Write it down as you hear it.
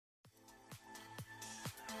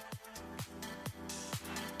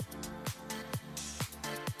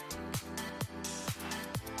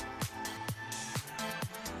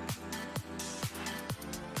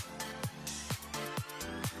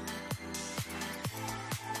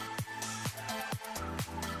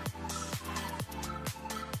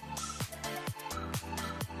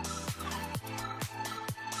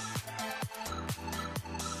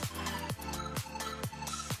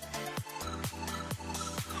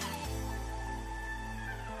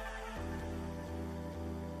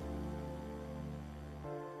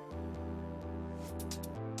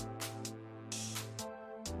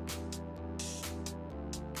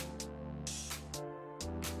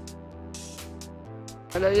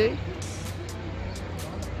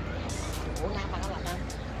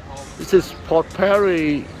This is Port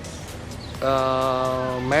Perry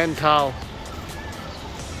main town.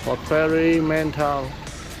 Port Perry main town.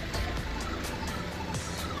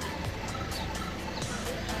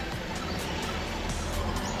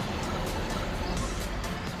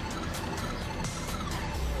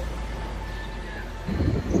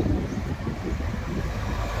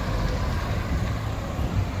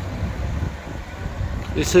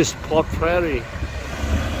 This is Port Perry.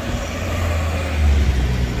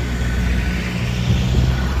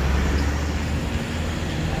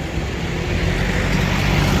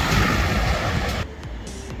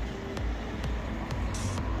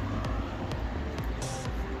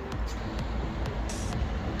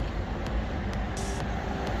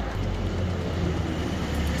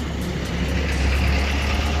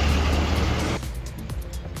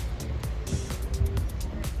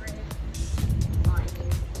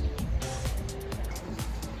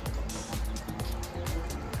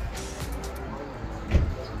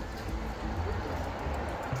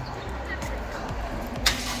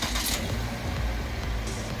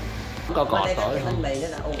 Có Ở đây có tỏi cái bánh không? mì nữa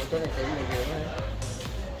là chỗ này tiệm mì nhiều hơn.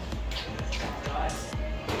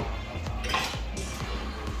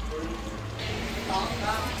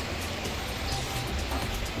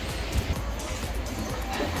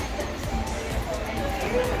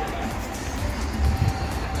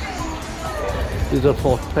 This is a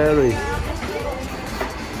Port Perry,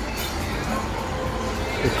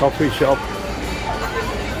 the coffee shop.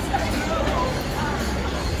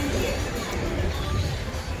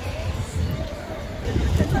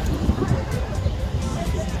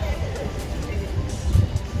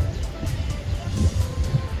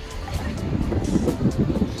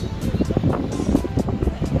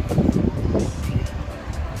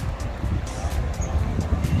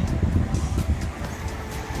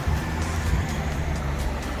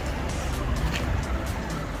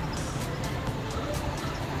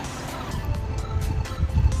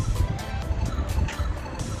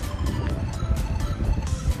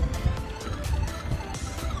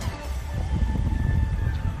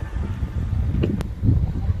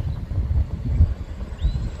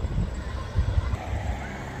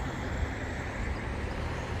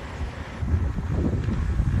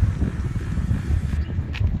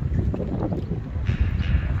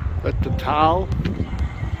 At the town,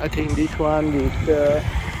 I think this one is the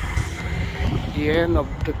end of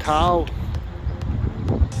the town.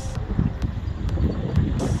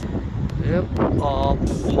 Yep,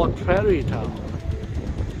 Port Perry town.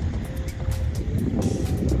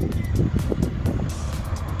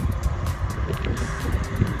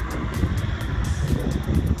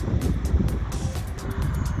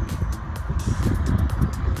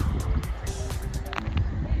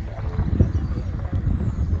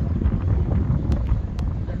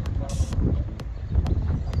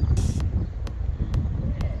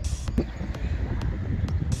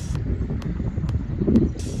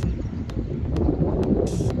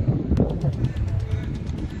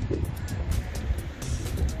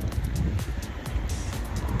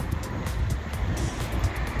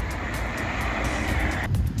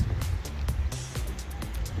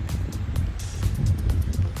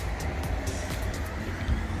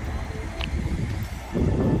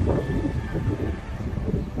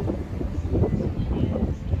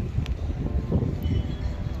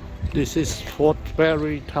 This is Port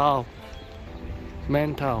Perry town,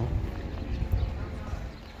 main town.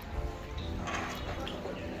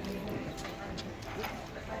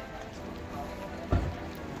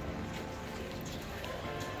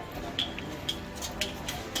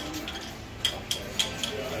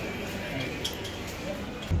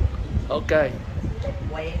 Okay.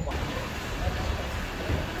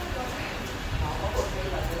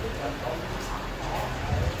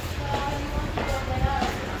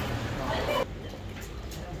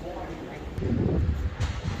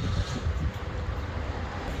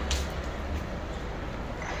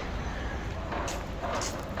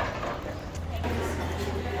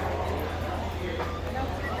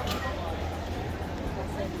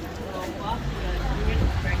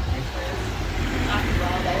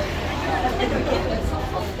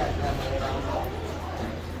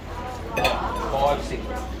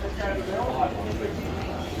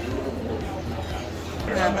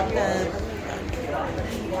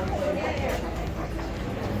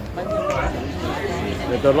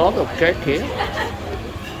 There's a lot of cake here.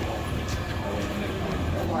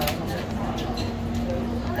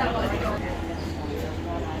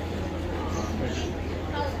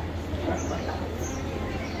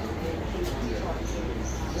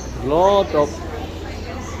 Lot of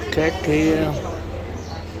cake here.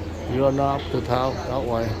 You are not up the town that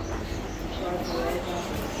way.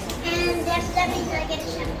 And that means I get a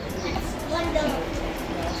shot. That's $1.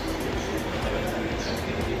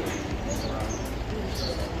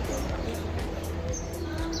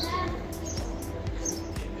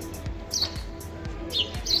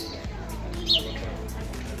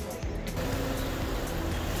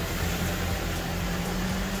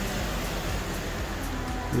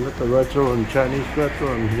 Look at the restaurant, Chinese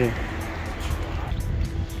restaurant here.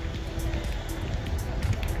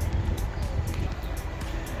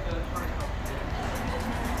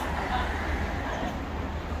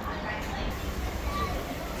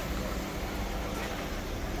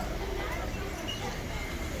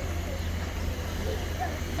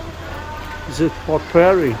 This is Port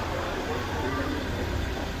Perry.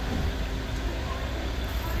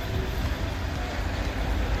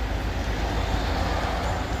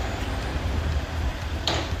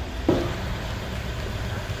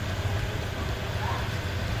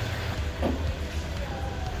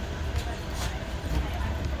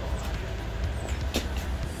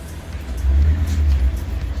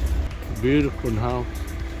 Beautiful house.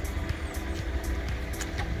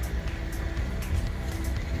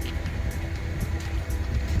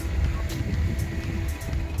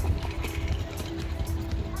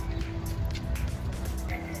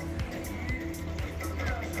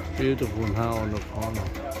 Beautiful house on the corner.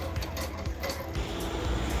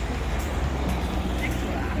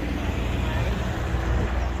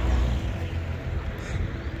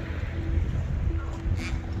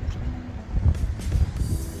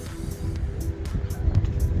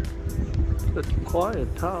 It's a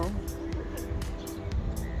quiet town.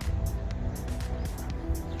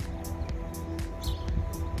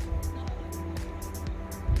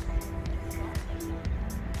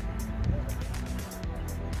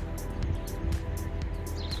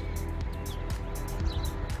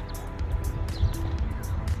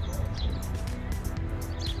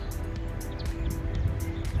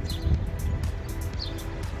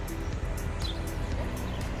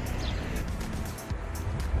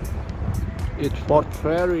 It's Port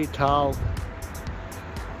Perry town.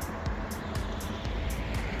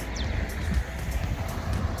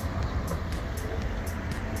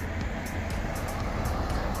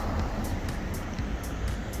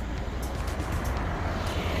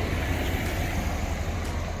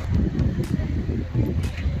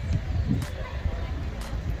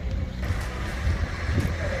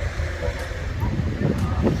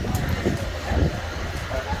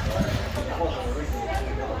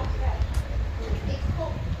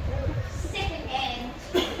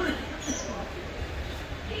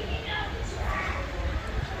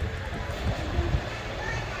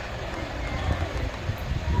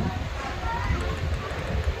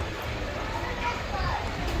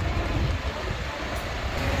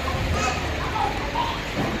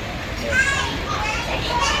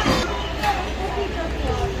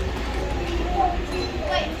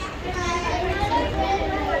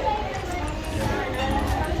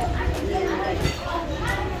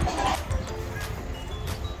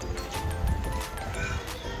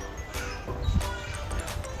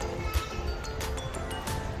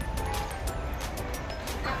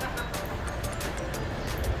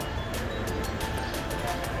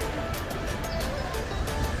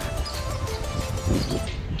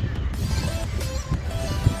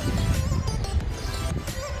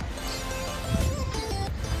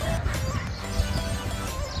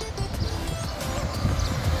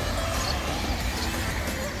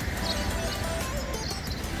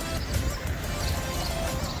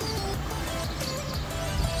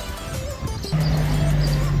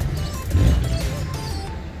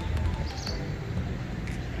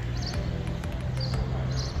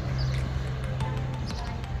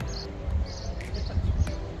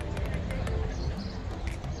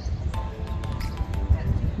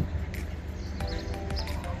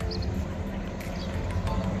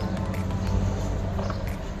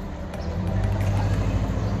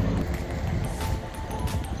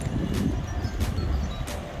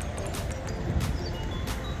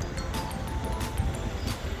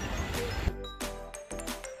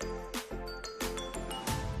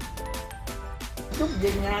 Chút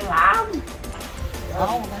gì nhà làm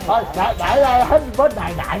Không, thôi để đây hết bớt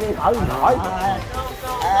đại đại đi khỏi nổi.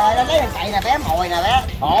 nó lấy đằng cậy nè bé, mồi nè bé.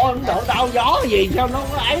 Ồ, không đổ đau gió gì sao nó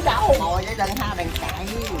có ấy đâu. Mồi để đằng ha đằng cậy.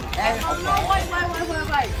 Đây nó không Quay.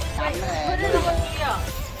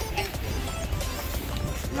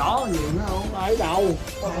 Gió nhiều nó không ấy đâu.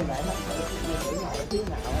 Nó không được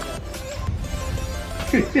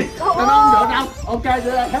đâu. Ok,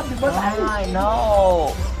 đưa ra happy birthday. no.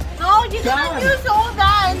 No, No, you can't use all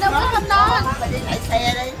that and then we cannot. Mày đi nhảy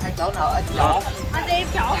xe đi, hay chỗ nào ở chỗ. Anh đi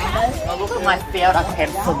chỗ khác. Look at my field, I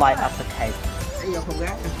cancel my application. Đi vô không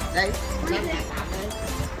gác. Đây.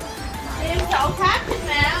 Đi chỗ khác thì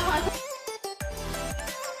nào.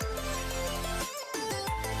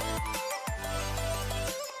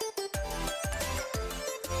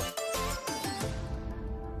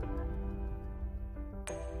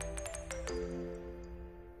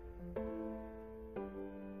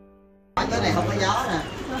 Cái này không có gió nè.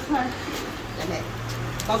 Để mày.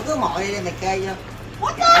 Con cứ mội đi mày kê vô.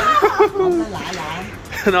 Không nó lại lại.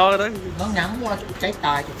 No, đấy. Nó nhắm qua trái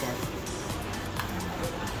tay cho trời.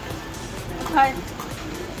 Okay.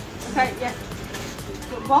 Okay, yeah.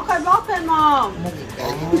 Bóp lên mom.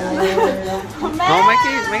 Không,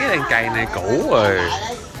 mấy cái đèn cày này cũ rồi.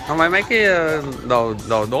 Không phải mấy cái đồ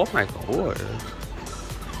đốt này cũ rồi.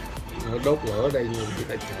 Nó đốt lửa đây nhiều người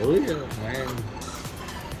ta chửi chứ. Mẹ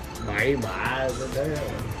bậy bạ đấy.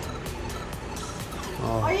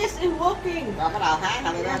 Oh yes, it's working. Rồi cái đầu khác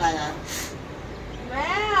nằm bên đây nè.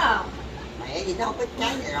 Wow. Mẹ gì nó không có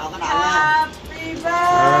cháy vậy rồi cái đầu nha. Happy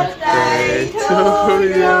birthday to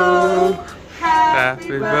you.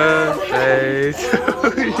 Happy birthday to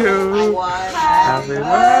you. Happy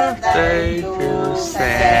birthday to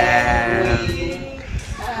Sam.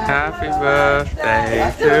 Happy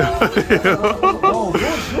birthday to you.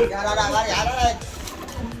 Rồi rồi rồi dạ đó đi.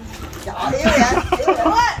 Trời yếu vậy.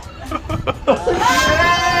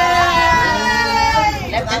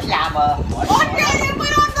 Em anh làm mà.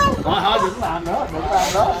 Thôi đừng làm nữa,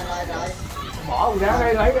 bỏ ra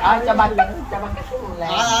đây lấy cho banh cái xuống lẹ.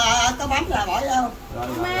 Có bấm là bỏ vô.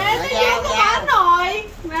 Mẹ, nó vô cái bánh rồi.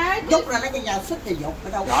 Mẹ, Chút ra lấy cái dao xích thì dục ở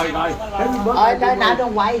đâu. Rồi. Nơi nào nó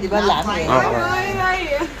quay thì bên làm gì. ơi.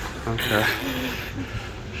 Okay.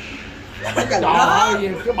 Trời ơi,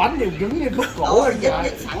 cái bánh đều cứng như khúc cổ rồi.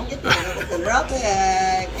 Dít sẵn dít từng rớt cái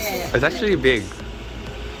It's actually big.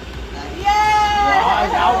 Rồi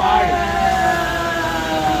sao rồi?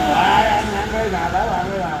 Anh ăn cái nào đó ăn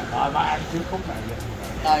cái nào. Rồi ba ăn xíu khúc này.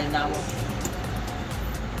 trời nào.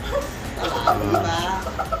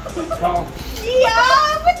 Không.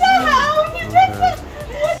 Yeah, what the hell? You missed it.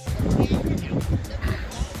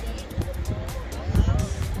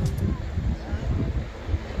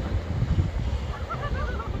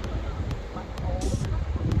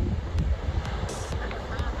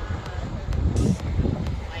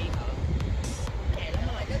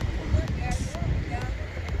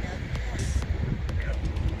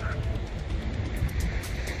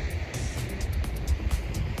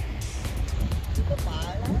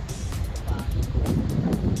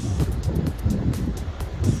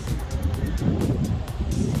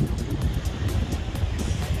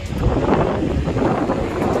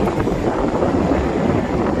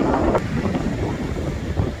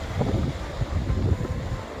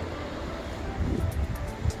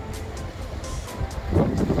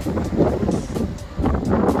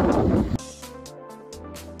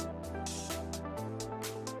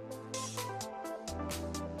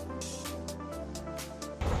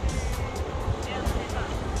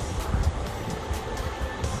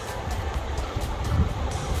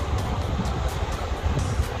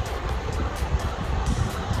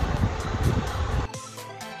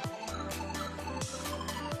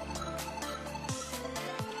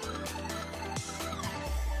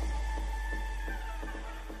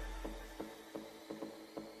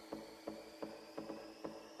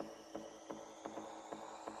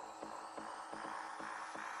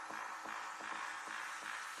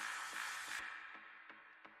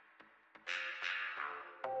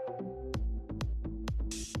 Thank you.